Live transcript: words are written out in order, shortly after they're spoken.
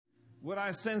what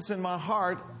I sense in my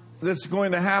heart that's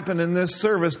going to happen in this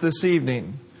service this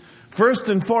evening. First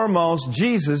and foremost,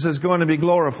 Jesus is going to be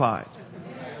glorified.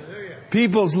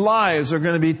 People's lives are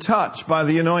going to be touched by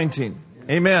the anointing.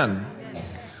 Amen.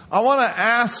 I want to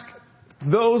ask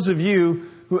those of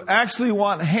you who actually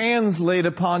want hands laid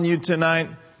upon you tonight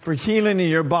for healing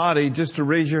in your body, just to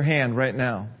raise your hand right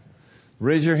now.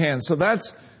 Raise your hand. So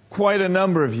that's quite a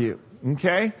number of you.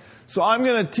 Okay? So I'm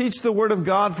going to teach the Word of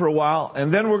God for a while,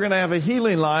 and then we're going to have a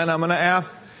healing line. I'm going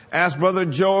to ask Brother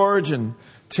George and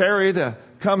Terry to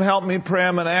come help me pray.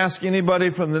 I'm going to ask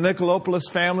anybody from the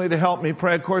Nicolopoulos family to help me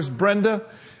pray. Of course, Brenda,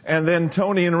 and then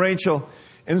Tony and Rachel.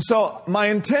 And so my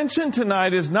intention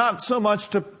tonight is not so much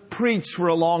to preach for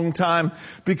a long time,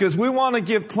 because we want to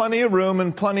give plenty of room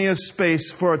and plenty of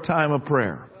space for a time of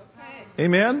prayer. Okay.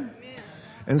 Amen?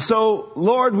 And so,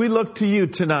 Lord, we look to you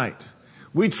tonight.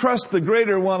 We trust the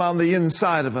greater one on the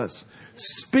inside of us.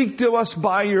 Speak to us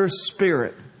by your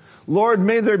Spirit. Lord,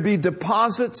 may there be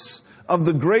deposits of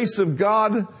the grace of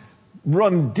God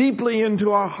run deeply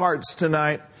into our hearts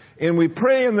tonight. And we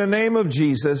pray in the name of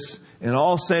Jesus, and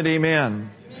all said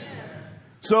amen.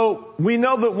 So we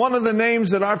know that one of the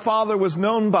names that our Father was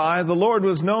known by, the Lord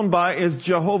was known by, is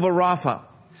Jehovah Rapha.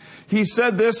 He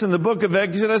said this in the book of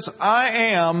Exodus, I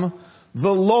am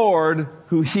the Lord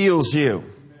who heals you.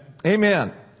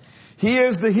 Amen. He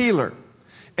is the healer.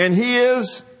 And He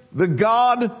is the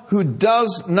God who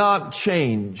does not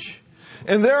change.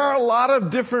 And there are a lot of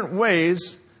different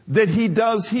ways that He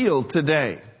does heal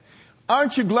today.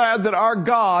 Aren't you glad that our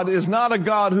God is not a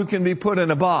God who can be put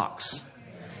in a box?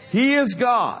 He is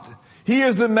God. He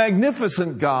is the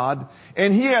magnificent God,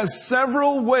 and He has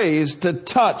several ways to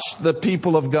touch the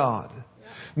people of God.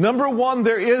 Number one,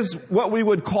 there is what we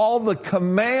would call the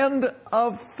command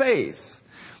of faith.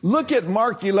 Look at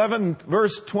Mark 11,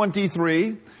 verse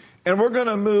 23, and we're going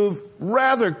to move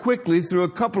rather quickly through a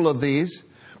couple of these.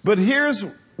 But here's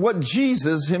what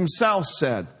Jesus Himself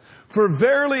said. For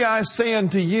verily I say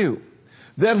unto you,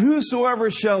 that whosoever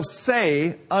shall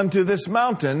say unto this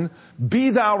mountain,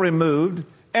 be thou removed,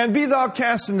 and be thou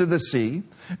cast into the sea,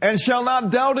 and shall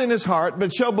not doubt in his heart,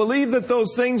 but shall believe that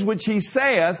those things which he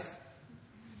saith,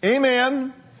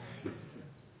 amen,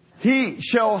 he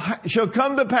shall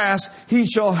come to pass, he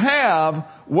shall have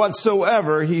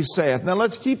whatsoever he saith. Now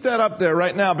let's keep that up there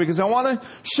right now, because I want to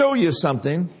show you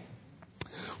something.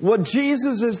 What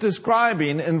Jesus is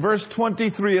describing in verse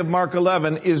 23 of Mark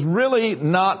 11 is really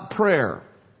not prayer.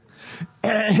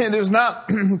 It is not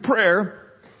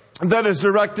prayer that is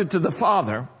directed to the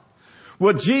Father.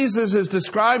 What Jesus is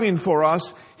describing for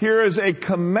us here is a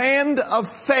command of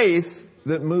faith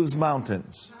that moves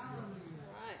mountains.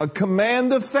 A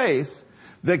command of faith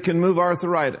that can move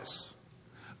arthritis.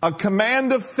 A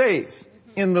command of faith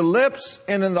in the lips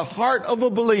and in the heart of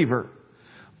a believer,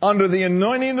 under the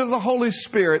anointing of the Holy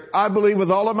Spirit, I believe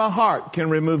with all of my heart, can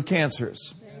remove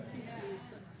cancers.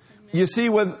 You see,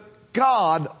 with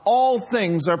God, all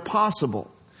things are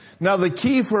possible. Now, the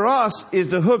key for us is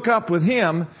to hook up with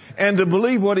Him and to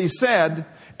believe what He said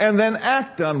and then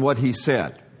act on what He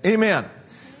said. Amen.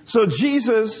 So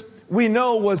Jesus, we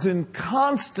know, was in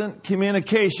constant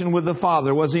communication with the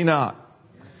Father, was He not?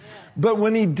 But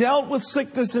when He dealt with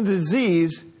sickness and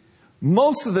disease,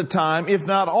 most of the time, if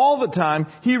not all the time,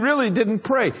 He really didn't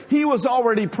pray. He was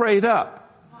already prayed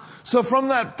up. So from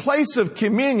that place of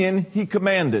communion, He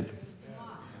commanded.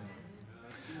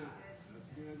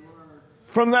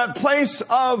 From that place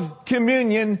of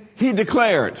communion, He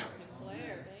declared.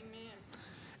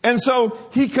 And so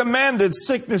He commanded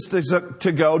sickness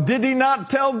to go. Did He not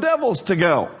tell devils to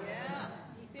go?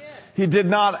 He did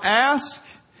not ask.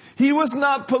 He was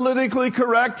not politically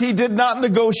correct. He did not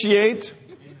negotiate.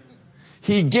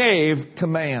 He gave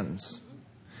commands.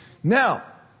 Now,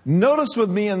 notice with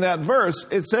me in that verse,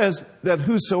 it says that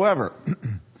whosoever.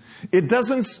 It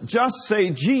doesn't just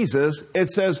say Jesus. It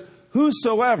says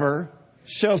whosoever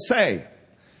shall say.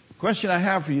 The question I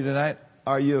have for you tonight,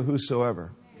 are you a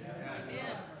whosoever? Yes.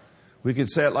 We could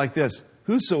say it like this.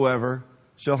 Whosoever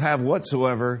shall have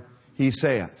whatsoever he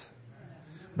saith.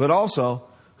 But also,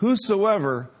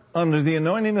 whosoever under the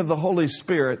anointing of the Holy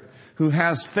Spirit, who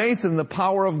has faith in the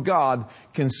power of God,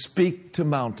 can speak to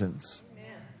mountains.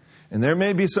 And there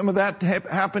may be some of that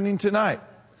happening tonight.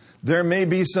 There may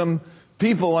be some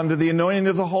people under the anointing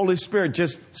of the Holy Spirit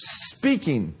just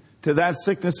speaking to that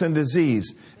sickness and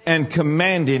disease and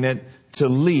commanding it to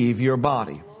leave your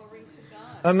body.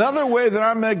 Another way that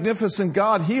our magnificent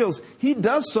God heals, He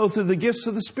does so through the gifts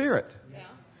of the Spirit.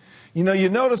 You know, you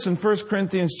notice in 1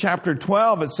 Corinthians chapter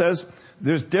 12, it says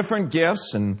there's different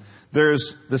gifts, and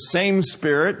There's the same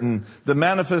Spirit, and the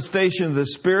manifestation of the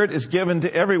Spirit is given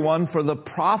to everyone for the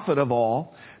profit of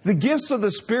all. The gifts of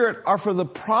the Spirit are for the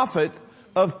profit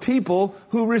of people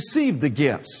who receive the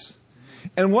gifts.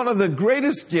 And one of the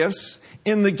greatest gifts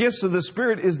in the gifts of the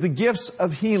Spirit is the gifts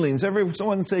of healings.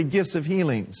 Someone say gifts of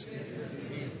healings.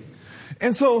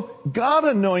 And so God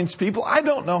anoints people. I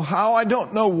don't know how, I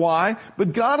don't know why,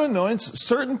 but God anoints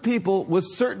certain people with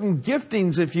certain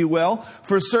giftings, if you will,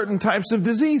 for certain types of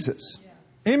diseases.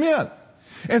 Amen.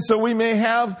 And so we may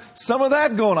have some of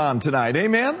that going on tonight.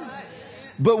 Amen.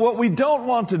 But what we don't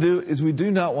want to do is we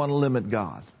do not want to limit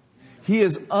God. He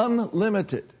is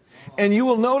unlimited. And you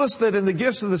will notice that in the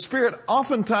gifts of the Spirit,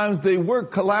 oftentimes they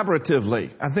work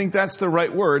collaboratively. I think that's the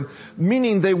right word,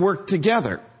 meaning they work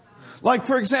together. Like,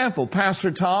 for example, Pastor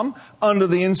Tom, under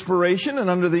the inspiration and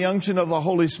under the unction of the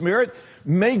Holy Spirit,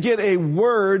 may get a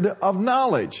word of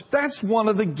knowledge. That's one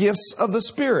of the gifts of the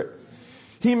Spirit.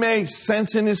 He may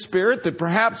sense in his spirit that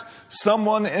perhaps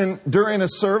someone during a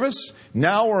service,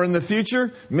 now or in the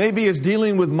future, maybe is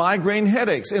dealing with migraine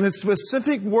headaches. And a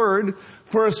specific word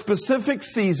for a specific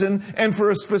season and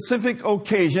for a specific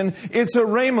occasion, it's a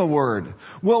rhema word.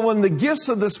 Well, when the gifts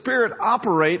of the Spirit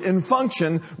operate and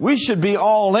function, we should be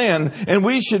all in, and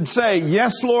we should say,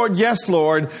 yes, Lord,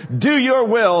 do your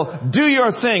will, do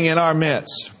your thing in our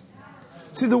midst.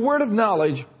 See, the word of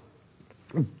knowledge,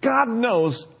 God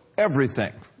knows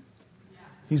everything.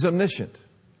 He's omniscient.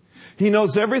 He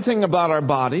knows everything about our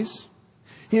bodies.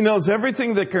 He knows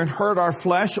everything that can hurt our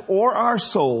flesh or our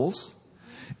souls.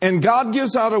 And God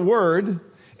gives out a word,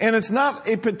 and it's not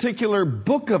a particular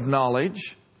book of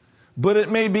knowledge, but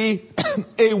it may be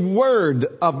a word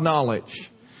of knowledge.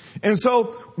 And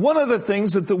so one of the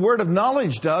things that the word of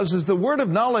knowledge does is the word of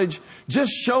knowledge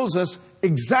just shows us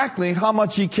exactly how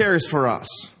much He cares for us.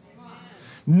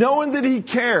 Knowing that He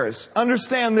cares,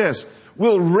 understand this,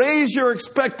 will raise your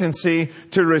expectancy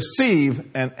to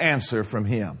receive an answer from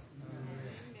Him.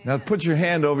 Now put your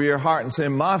hand over your heart and say,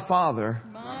 my Father,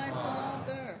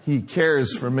 He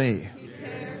cares for me.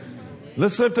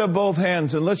 Let's lift up both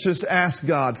hands and let's just ask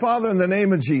God. Father, in the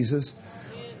name of Jesus,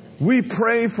 we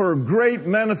pray for great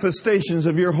manifestations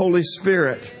of your Holy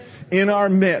Spirit in our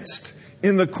midst.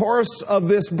 In the course of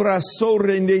this we're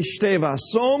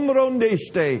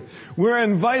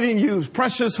inviting you,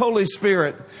 precious Holy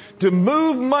Spirit, to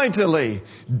move mightily.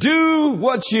 Do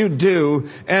what you do,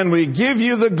 and we give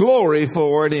you the glory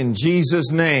for it in Jesus'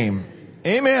 name.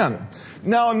 Amen.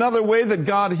 Now, another way that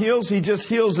God heals, He just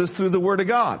heals us through the Word of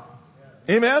God.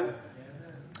 Amen?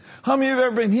 How many of you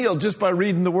have ever been healed just by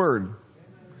reading the Word?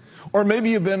 Or maybe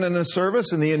you've been in a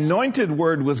service and the anointed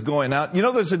word was going out. You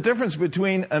know, there's a difference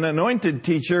between an anointed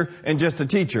teacher and just a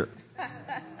teacher.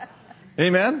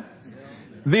 Amen?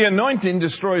 The anointing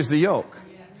destroys the yoke.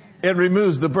 It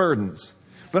removes the burdens.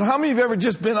 But how many of you have ever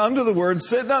just been under the Word,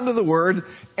 sitting under the Word,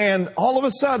 and all of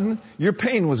a sudden your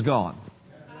pain was gone?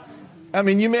 I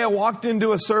mean, you may have walked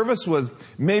into a service with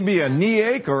maybe a knee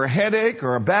ache or a headache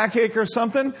or a backache or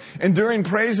something. And during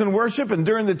praise and worship and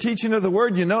during the teaching of the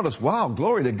Word, you notice, wow,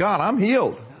 glory to God, I'm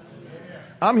healed.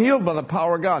 I'm healed by the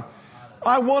power of God.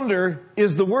 I wonder,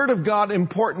 is the Word of God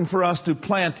important for us to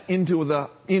plant into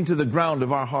the ground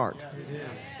of our heart?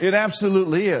 It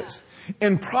absolutely is.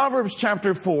 In Proverbs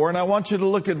chapter 4, and I want you to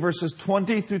look at verses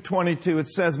 20 through 22, it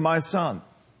says, my son,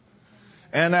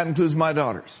 and that includes my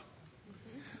daughters,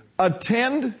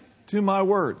 attend to my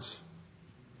words.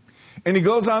 And he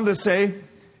goes on to say,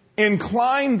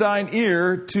 incline thine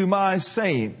ear to my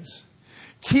sayings.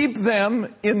 Keep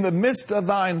them in the midst of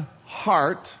thine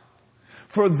heart,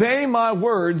 for they, my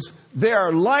words, they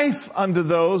are life unto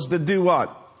those that do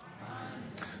what?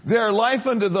 They are life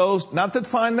unto those, not that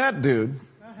find that dude.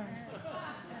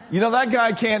 You know, that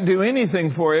guy can't do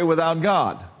anything for you without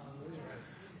God.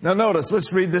 Now notice,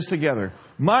 let's read this together.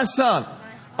 My son,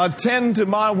 attend to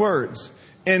my words.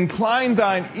 Incline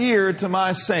thine ear to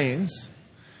my sayings.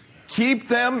 Keep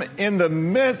them in the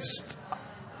midst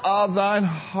of thine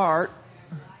heart.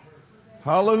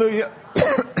 Hallelujah.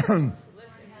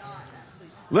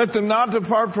 Let them not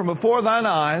depart from before thine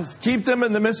eyes. Keep them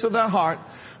in the midst of thy heart.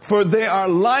 For they are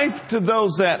life to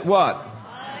those that what?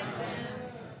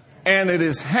 And it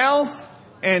is health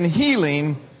and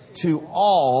healing to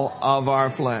all of our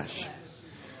flesh.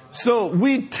 So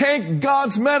we take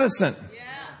God's medicine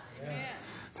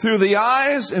through the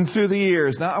eyes and through the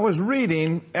ears. Now, I was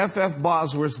reading F.F.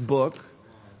 Bosworth's book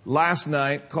last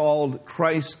night called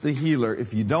Christ the Healer.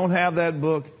 If you don't have that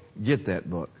book, get that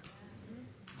book.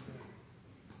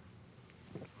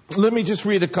 Let me just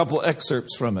read a couple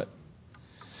excerpts from it.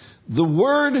 The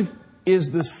Word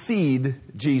is the seed,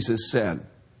 Jesus said.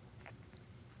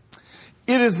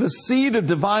 It is the seed of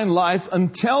divine life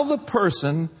until the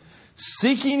person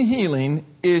seeking healing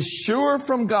is sure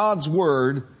from God's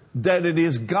word that it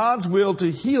is God's will to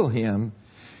heal him.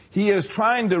 He is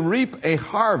trying to reap a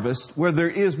harvest where there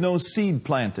is no seed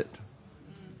planted.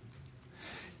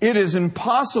 It is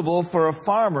impossible for a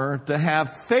farmer to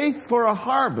have faith for a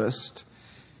harvest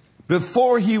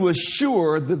before he was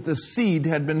sure that the seed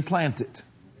had been planted.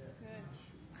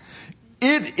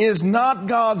 It is not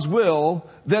God's will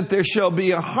that there shall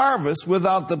be a harvest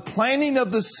without the planting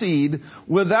of the seed,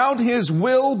 without His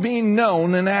will being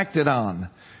known and acted on.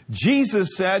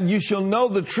 Jesus said, you shall know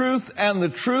the truth, and the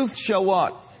truth shall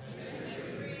what?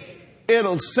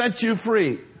 It'll set you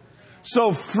free.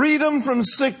 So freedom from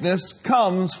sickness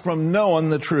comes from knowing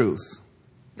the truth.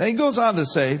 Now he goes on to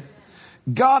say,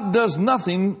 God does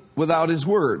nothing without His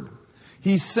word.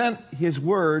 He sent His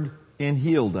word and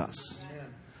healed us.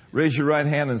 Raise your right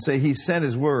hand and say, He sent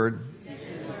His word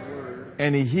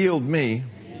and He healed me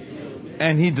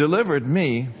and He delivered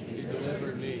me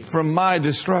from my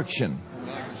destruction.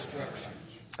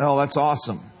 Oh, that's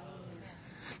awesome.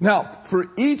 Now,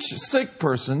 for each sick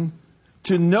person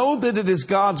to know that it is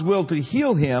God's will to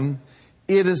heal him,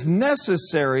 it is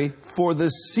necessary for the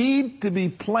seed to be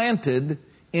planted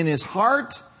in his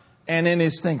heart and in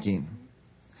his thinking.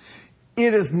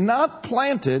 It is not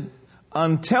planted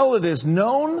until it is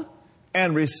known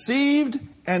and received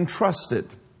and trusted.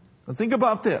 Now think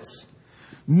about this.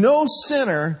 No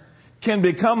sinner can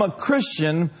become a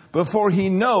Christian before he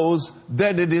knows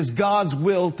that it is God's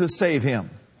will to save him.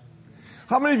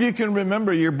 How many of you can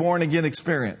remember your born again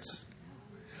experience?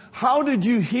 How did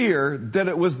you hear that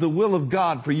it was the will of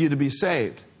God for you to be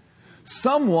saved?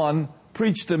 Someone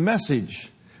preached a message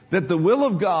that the will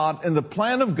of God and the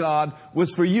plan of God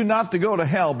was for you not to go to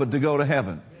hell, but to go to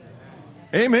heaven.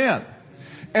 Amen.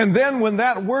 And then when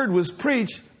that word was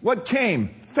preached, what came?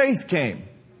 Faith came.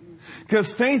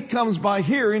 Because faith comes by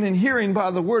hearing, and hearing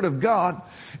by the word of God.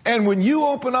 And when you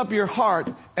open up your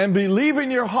heart and believe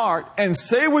in your heart and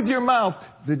say with your mouth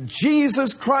that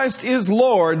Jesus Christ is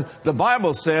Lord, the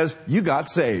Bible says you got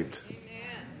saved. Amen.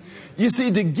 You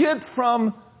see, to get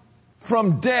from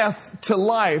death to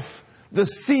life, the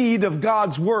seed of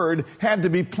God's word had to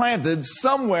be planted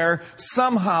somewhere,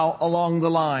 somehow along the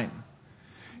line.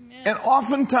 Amen. And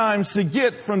oftentimes to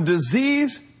get from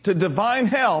disease to divine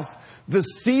health, the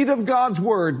seed of God's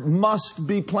word must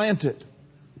be planted.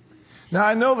 Now,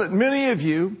 I know that many of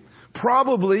you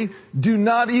probably do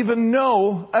not even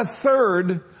know a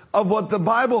third of what the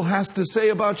Bible has to say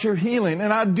about your healing.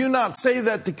 And I do not say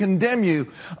that to condemn you.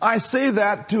 I say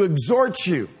that to exhort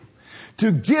you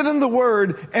to get in the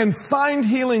Word and find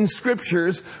healing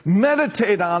scriptures,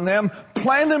 meditate on them,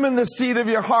 plant them in the seed of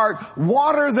your heart,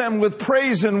 water them with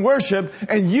praise and worship,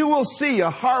 and you will see a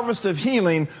harvest of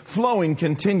healing flowing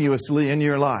continuously in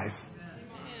your life.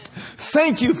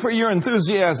 Thank you for your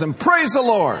enthusiasm. Praise the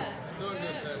Lord.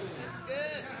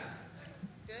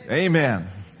 Amen.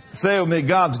 Say with me,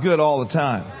 God's good all the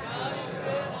time.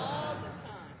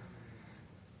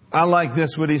 I like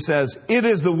this, what he says. It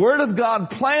is the word of God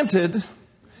planted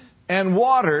and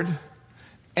watered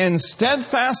and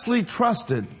steadfastly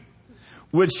trusted,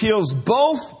 which heals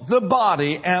both the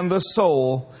body and the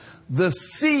soul. The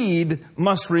seed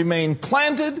must remain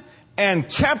planted and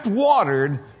kept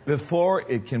watered before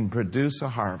it can produce a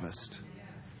harvest.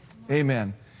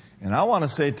 Amen. And I want to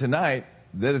say tonight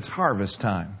that it's harvest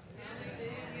time.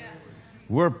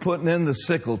 We're putting in the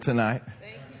sickle tonight.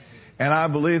 And I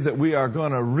believe that we are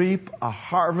going to reap a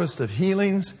harvest of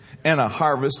healings and a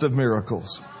harvest of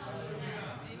miracles.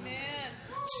 Amen.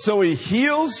 So He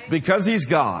heals because He's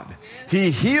God.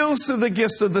 He heals through the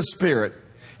gifts of the Spirit.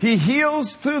 He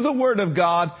heals through the Word of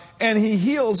God. And He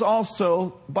heals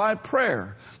also by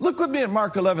prayer. Look with me at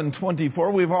Mark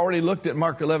 11:24. We've already looked at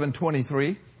Mark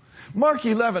 11:23. Mark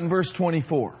 11, verse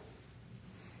 24.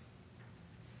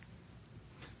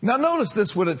 Now notice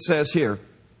this, what it says here.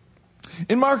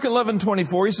 In Mark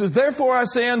 11:24, he says, therefore I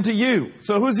say unto you.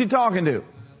 So who's he talking to?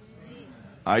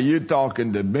 Are you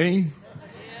talking to me?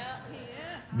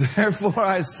 Yeah. Therefore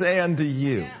I say unto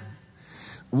you,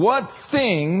 what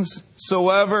things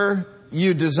soever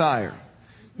you desire.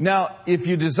 Now, if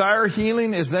you desire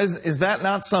healing, is that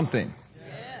not something?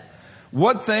 Yes.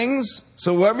 What things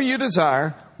soever you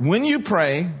desire, when you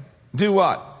pray, do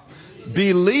what?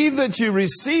 Believe that you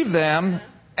receive them,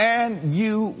 and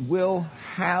you will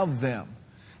have them.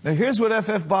 Now here's what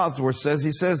F.F. Bosworth says.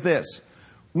 He says this: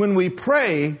 when we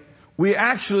pray, we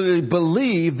actually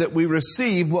believe that we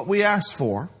receive what we ask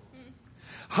for.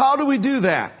 How do we do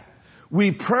that?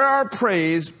 We pray our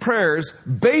prayers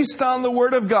based on the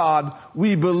Word of God.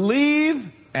 We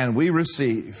believe and we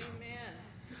receive. Amen.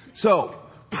 So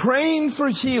praying for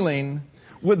healing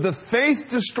with the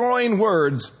faith-destroying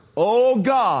words, "Oh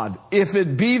God, if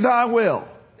it be thy will."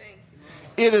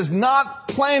 It is not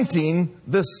planting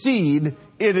the seed,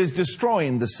 it is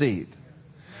destroying the seed.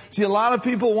 See, a lot of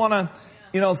people want to,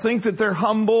 think that they're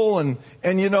humble and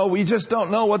we just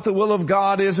don't know what the will of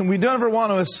God is, and we never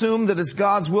want to assume that it's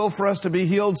God's will for us to be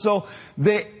healed. So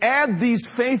they add these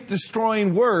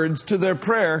faith-destroying words to their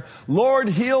prayer. "Lord,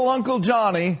 heal Uncle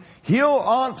Johnny, heal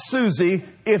Aunt Susie,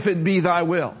 if it be thy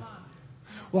will."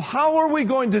 Well, how are we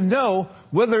going to know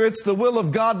whether it's the will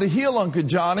of God to heal Uncle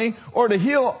Johnny or to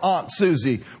heal Aunt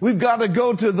Susie? We've got to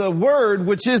go to the Word,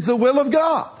 which is the will of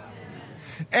God.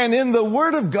 And in the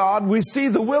Word of God, we see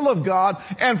the will of God.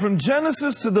 And from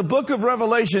Genesis to the book of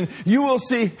Revelation, you will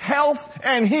see health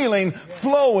and healing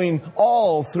flowing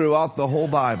all throughout the whole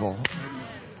Bible.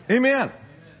 Amen.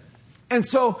 And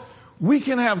so we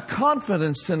can have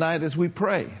confidence tonight as we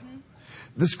pray.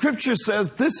 The Scripture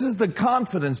says this is the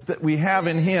confidence that we have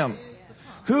in Him.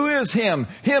 Who is Him?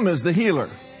 Him is the healer.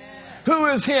 Who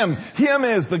is Him? Him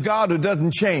is the God who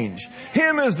doesn't change.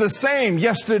 Him is the same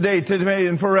yesterday, today,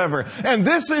 and forever. And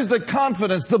this is the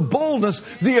confidence, the boldness,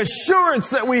 the assurance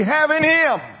that we have in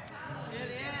Him.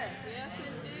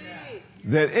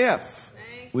 That if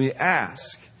we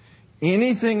ask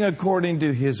anything according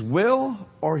to His will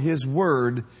or His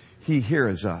word, He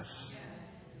hears us.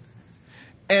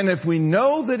 And if we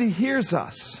know that He hears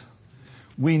us,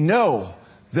 we know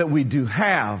that we do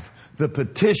have the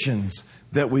petitions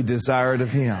that we desired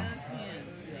of Him.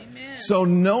 Amen. So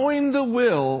knowing the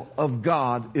will of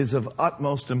God is of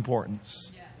utmost importance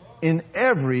in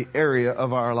every area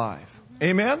of our life.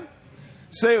 Amen?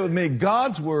 Say it with me.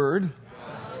 God's Word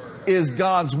is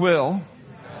God's will,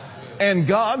 and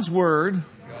God's Word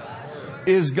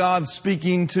is God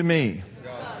speaking to me.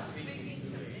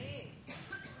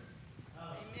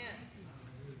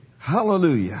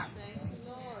 Hallelujah.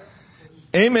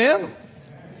 Amen.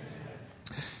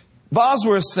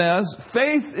 Bosworth says,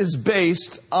 faith is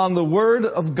based on the Word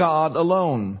of God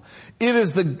alone. It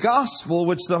is the gospel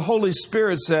which the Holy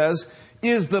Spirit says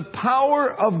is the power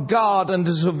of God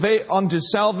unto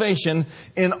salvation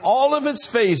in all of its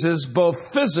phases,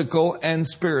 both physical and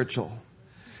spiritual.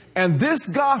 And this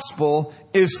gospel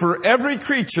is for every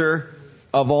creature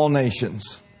of all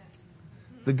nations.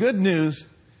 The good news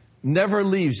never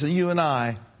leaves you and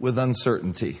I with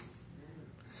uncertainty.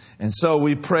 And so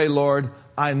we pray, Lord,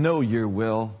 I know your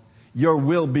will. Your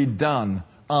will be done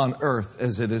on earth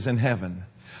as it is in heaven.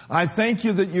 I thank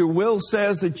you that your will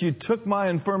says that you took my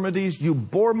infirmities, you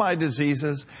bore my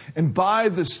diseases, and by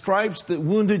the stripes that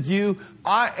wounded you,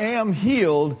 I am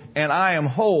healed and I am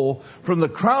whole from the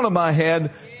crown of my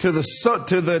head to the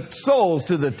soles,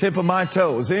 to the tip of my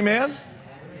toes. Amen?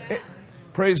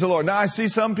 Praise the Lord. Now I see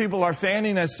some people are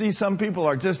fanning. I see some people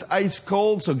are just ice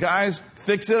cold. So guys,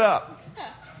 fix it up.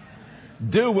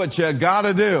 Do what you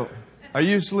gotta do. Are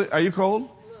you cold?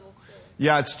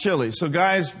 Yeah, it's chilly. So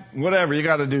guys, whatever you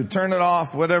gotta do, turn it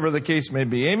off, whatever the case may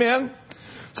be. Amen?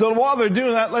 So while they're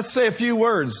doing that, let's say a few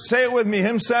words. Say it with me.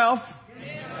 Himself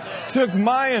took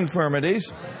my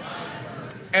infirmities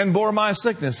and bore my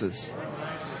sicknesses.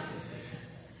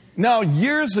 Now,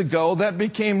 years ago, that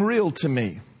became real to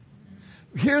me.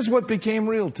 Here's what became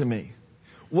real to me.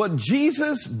 What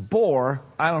Jesus bore,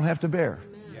 I don't have to bear.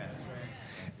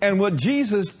 And what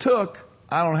Jesus took,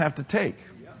 I don't have to take.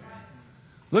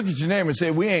 Look at your neighbor and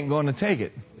say, we ain't going to take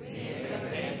it.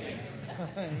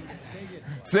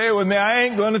 Say it with me, I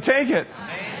ain't going to take it.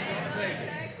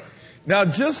 Now,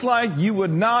 just like you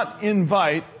would not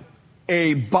invite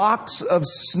a box of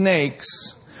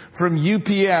snakes from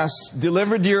UPS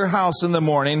delivered to your house in the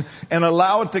morning and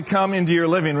allow it to come into your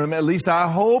living room, at least I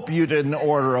hope you didn't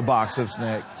order a box of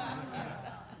snakes.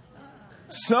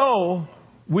 So,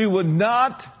 we would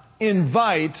not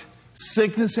invite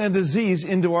sickness and disease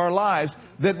into our lives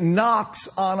that knocks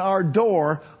on our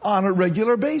door on a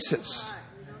regular basis.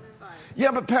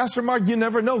 Yeah, but Pastor Mark, you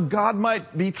never know. God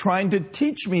might be trying to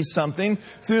teach me something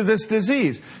through this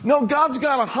disease. No, God's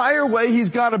got a higher way. He's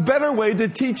got a better way to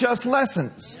teach us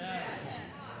lessons.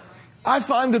 I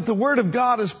find that the Word of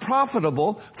God is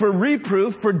profitable for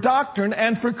reproof, for doctrine,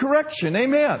 and for correction.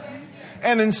 Amen.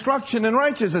 And instruction in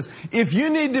righteousness. If you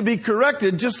need to be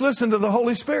corrected, just listen to the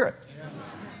Holy Spirit.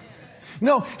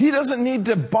 No, He doesn't need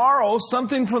to borrow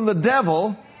something from the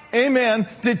devil, amen,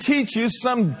 to teach you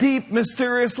some deep,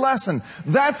 mysterious lesson.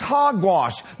 That's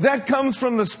hogwash. That comes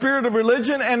from the spirit of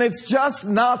religion, and it's just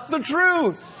not the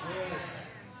truth.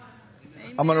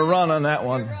 I'm going to run on that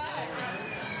one.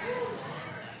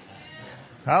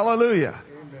 Hallelujah.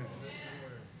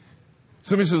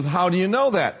 Somebody says, how do you know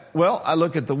that? Well, I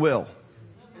look at the will.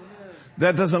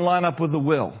 That doesn't line up with the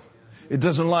will. It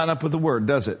doesn't line up with the Word,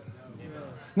 does it?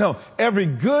 No. Every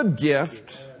good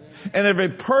gift and every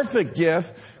perfect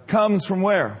gift comes from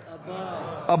where?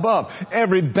 Above.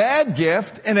 Every bad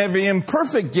gift and every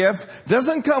imperfect gift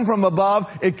doesn't come from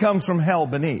above. It comes from hell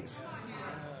beneath.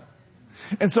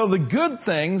 And so the good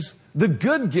things, the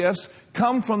good gifts,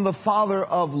 come from the Father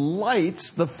of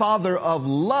lights, the Father of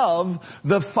love,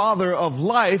 the Father of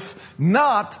life,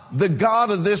 not the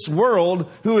God of this world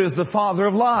who is the Father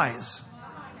of lies.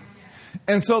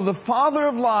 And so the father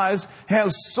of lies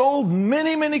has sold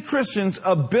many, many Christians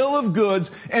a bill of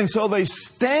goods. And so they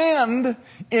stand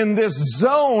in this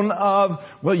zone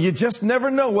of, well, you just never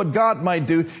know what God might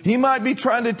do. He might be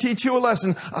trying to teach you a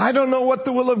lesson. I don't know what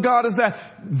the will of God is.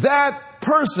 That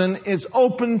person is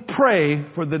open prey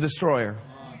for the destroyer.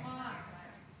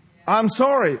 I'm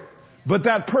sorry, but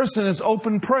that person is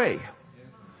open prey.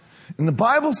 And the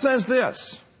Bible says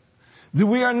this, that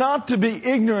we are not to be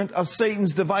ignorant of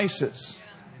Satan's devices.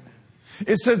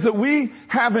 It says that we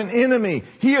have an enemy.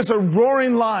 He is a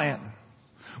roaring lion,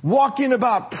 walking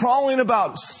about, prowling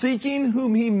about, seeking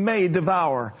whom he may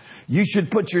devour. You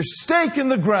should put your stake in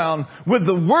the ground with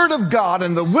the Word of God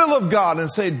and the will of God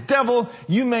and say, devil,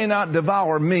 you may not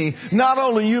devour me. Not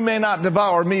only you may not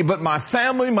devour me, but my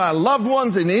family, my loved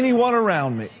ones, and anyone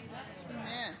around me.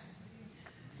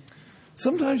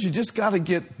 Sometimes you just got to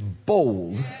get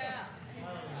bold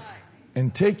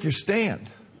and take your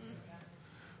stand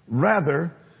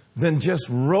rather than just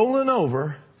rolling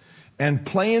over and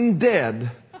playing dead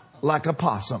like a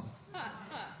possum.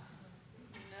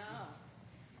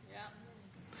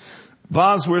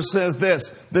 Bosworth says this,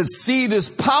 that seed is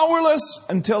powerless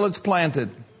until it's planted.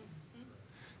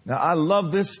 Now, I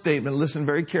love this statement. Listen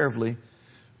very carefully.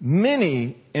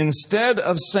 Many, instead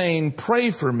of saying, pray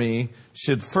for me,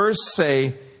 should first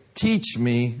say, teach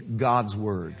me God's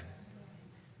Word.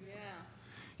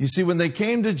 You see, when they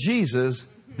came to Jesus,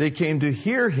 they came to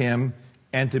hear Him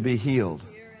and to be healed.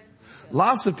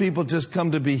 Lots of people just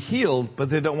come to be healed, but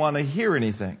they don't want to hear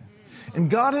anything. And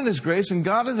God in His grace and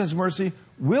God in His mercy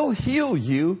will heal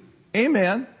you.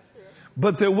 Amen.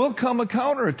 But there will come a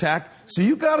counterattack. So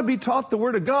you've got to be taught the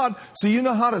Word of God so you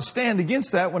know how to stand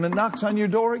against that when it knocks on your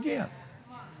door again.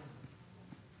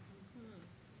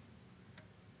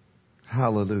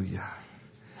 Hallelujah.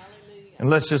 And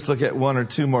let's just look at one or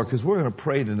two more because we're going to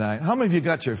pray tonight. How many of you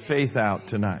got your faith out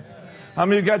tonight? How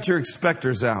many of you got your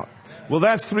expectors out? Well,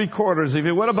 that's 3/4 of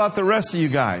you. What about the rest of you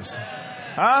guys?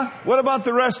 Huh? What about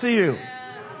the rest of you?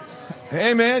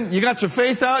 Amen. You got your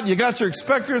faith out? You got your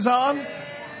expectors on?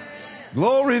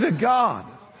 Glory to God.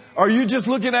 Are you just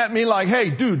looking at me like, hey,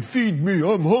 dude, feed me.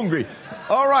 I'm hungry.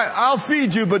 All right, I'll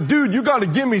feed you. But, dude, you got to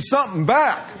give me something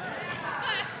back.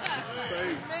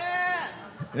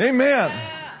 Amen.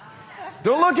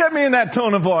 Don't look at me in that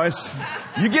tone of voice.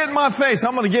 You get in my face,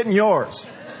 I'm going to get in yours.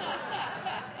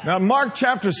 Now, Mark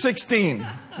chapter 16.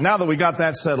 Now that we got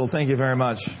that settled, thank you very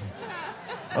much.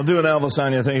 I'll do an Elvis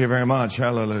on you. Thank you very much.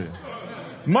 Hallelujah.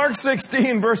 Mark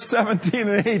 16, verse 17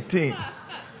 and 18.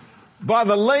 By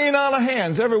the laying on of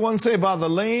hands. Everyone say, by the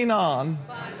laying on.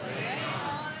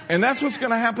 And that's what's going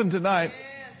to happen tonight.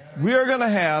 We are going to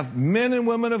have men and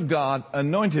women of God,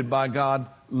 anointed by God,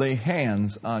 lay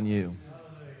hands on you.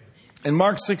 In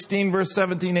Mark 16, verse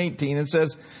 17, 18, it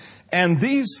says, and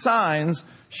these signs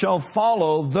shall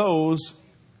follow those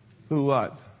who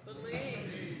what? Believe.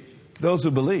 Those who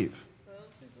believe.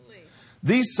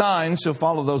 These signs shall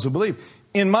follow those who believe.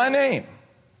 In my name,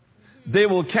 they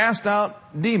will cast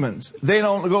out demons. They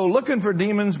don't go looking for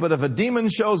demons, but if a demon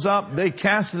shows up, they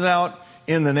cast it out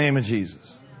in the name of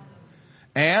Jesus.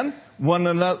 And one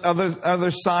other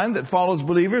sign that follows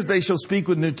believers, they shall speak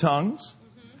with new tongues.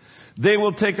 They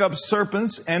will take up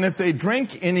serpents, and if they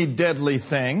drink any deadly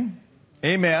thing,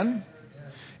 amen,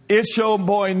 it shall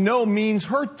by no means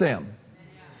hurt them.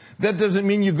 That doesn't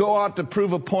mean you go out to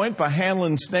prove a point by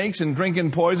handling snakes and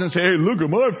drinking poison and say, hey, look at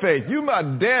my faith. You're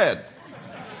not dead.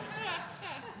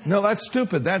 No, that's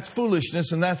stupid. That's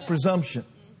foolishness and that's presumption.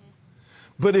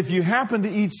 But if you happen to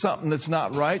eat something that's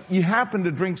not right, you happen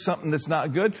to drink something that's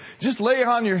not good, just lay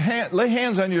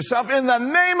hands on yourself in the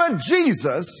name of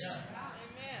Jesus.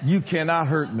 You cannot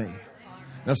hurt me.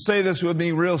 Now say this with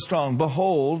me real strong.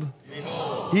 Behold,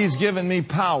 He's given me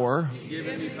power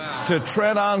to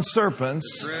tread on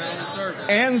serpents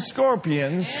and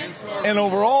scorpions and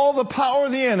over all the power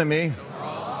of the enemy.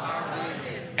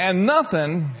 And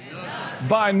nothing,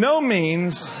 by no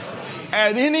means,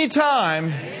 at any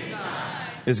time,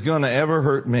 is going to ever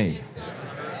hurt me.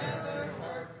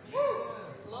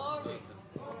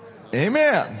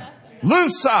 Amen.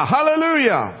 Lusa,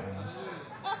 hallelujah.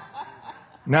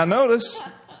 Now notice,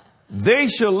 They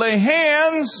shall lay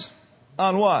hands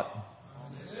on what?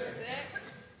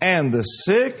 And the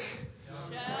sick,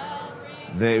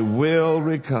 they will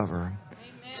recover.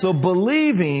 So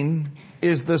believing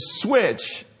is the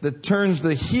switch that turns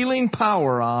the healing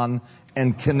power on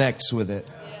and connects with it.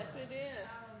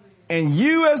 And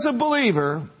you as a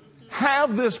believer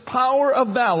have this power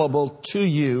available to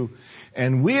you.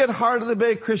 And we at Heart of the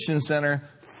Bay Christian Center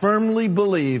firmly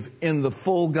believe in the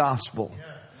full gospel.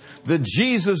 That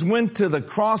Jesus went to the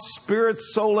cross, spirit,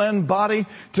 soul, and body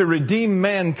to redeem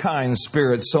mankind's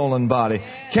spirit, soul, and body.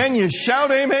 Can you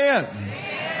shout amen?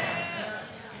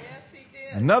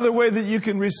 Another way that you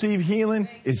can receive healing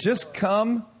is just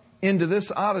come into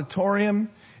this auditorium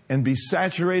and be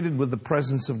saturated with the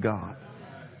presence of God.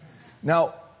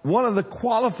 Now, one of the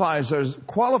qualifiers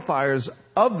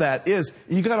of that is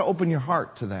you got to open your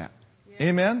heart to that.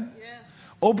 Amen?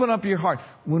 Open up your heart.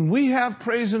 When we have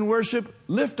praise and worship,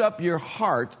 lift up your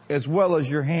heart as well as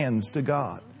your hands to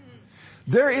God.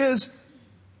 There is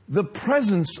the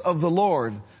presence of the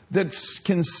Lord that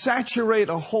can saturate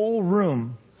a whole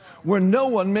room where no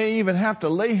one may even have to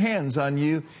lay hands on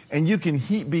you, and you can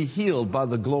be healed by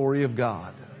the glory of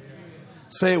God.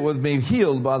 Say it with me,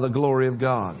 healed by the glory of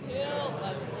God.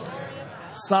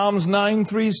 Psalms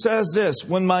 9:3 says this,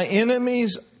 when my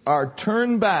enemies are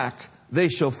turned back, they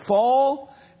shall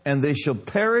fall and they shall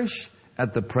perish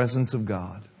at the presence of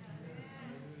God.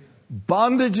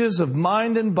 Bondages of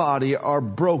mind and body are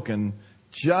broken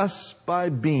just by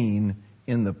being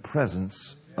in the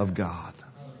presence of God.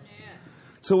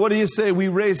 So what do you say? We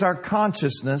raise our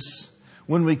consciousness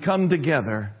when we come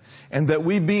together, and that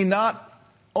we be not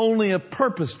only a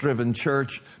purpose-driven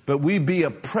church, but we be a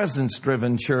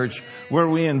presence-driven church where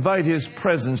we invite His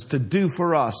presence to do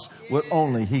for us what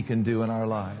only He can do in our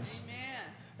lives.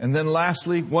 And then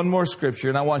lastly, one more scripture,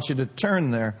 and I want you to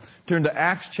turn there. Turn to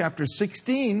Acts chapter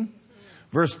 16,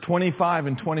 verse 25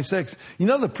 and 26. You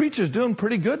know, the preacher's doing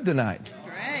pretty good tonight.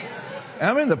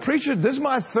 I mean, this is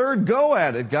my third go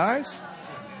at it, guys.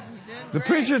 The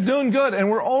preacher's doing good, and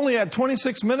we're only at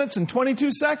 26 minutes and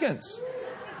 22 seconds.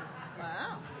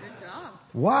 Wow, good job.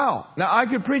 Wow. Now, I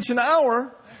could preach an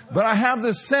hour, but I have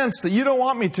this sense that you don't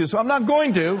want me to, so I'm not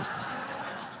going to.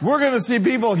 We're going to see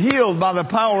people healed by the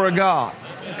power of God.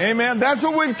 Amen. That's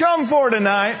what we've come for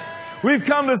tonight. We've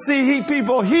come to see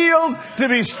people healed, to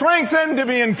be strengthened, to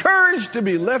be encouraged, to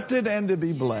be lifted, and to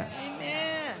be blessed.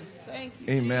 Amen. Thank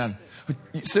you. Amen.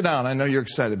 You sit down. I know you're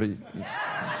excited, but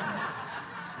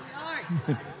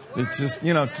it's just,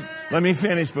 let me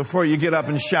finish before you get up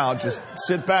and shout. Just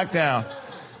sit back down.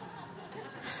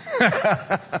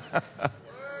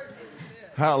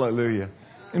 Hallelujah.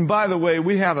 And by the way,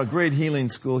 we have a great healing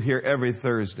school here every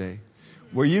Thursday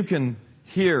where you can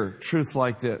hear truth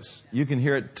like this. You can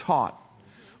hear it taught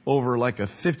over like a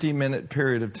 50-minute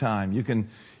period of time. You can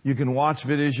watch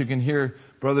videos. You can hear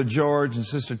Brother George and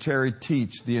Sister Terry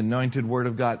teach the anointed Word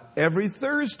of God every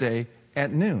Thursday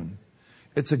at noon.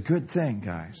 It's a good thing,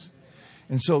 guys.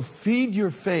 And so feed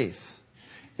your faith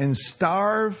and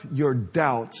starve your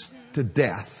doubts to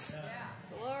death.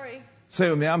 Glory. Say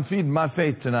with me, I'm feeding my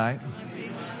faith tonight.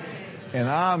 And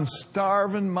I'm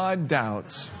starving my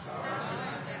doubts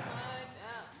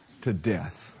to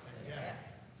death.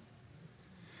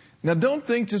 Now, don't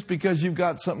think just because you've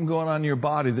got something going on in your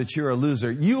body that you're a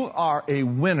loser. You are a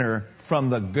winner from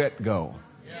the get-go.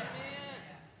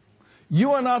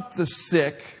 You are not the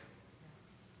sick.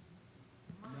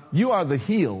 You are the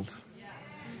healed.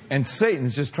 And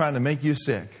Satan's just trying to make you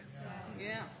sick.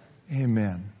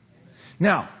 Amen.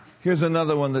 Now, here's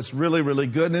another one that's really, really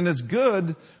good. And it's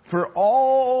good for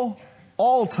all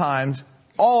times,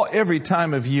 every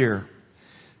time of year.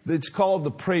 It's called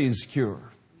the praise cure.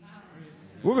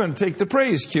 We're going to take the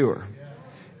praise cure.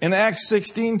 In Acts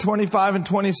 16, 25 and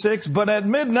 26, but at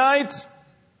midnight,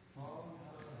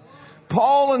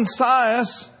 Paul and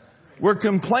Silas were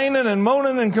complaining and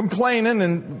moaning and complaining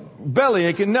and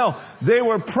bellyaching. No, they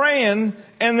were praying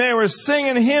and they were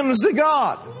singing hymns to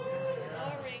God.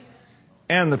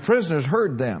 And the prisoners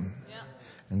heard them.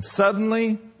 And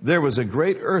suddenly there was a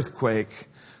great earthquake,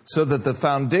 so that the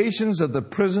foundations of the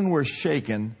prison were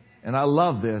shaken. And I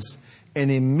love this. And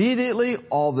immediately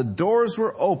all the doors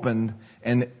were opened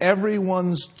and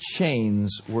everyone's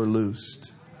chains were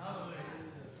loosed.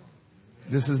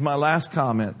 This is my last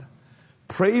comment.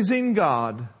 Praising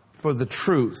God for the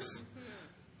truth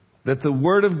that the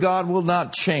Word of God will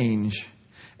not change.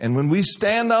 And when we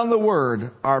stand on the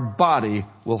Word, our body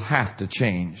will have to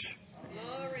change.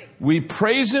 We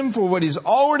praise Him for what He's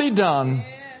already done,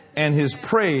 and His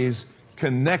praise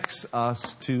connects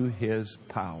us to His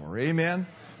power. Amen.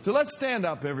 So let's stand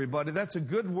up, everybody. That's a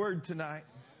good word tonight.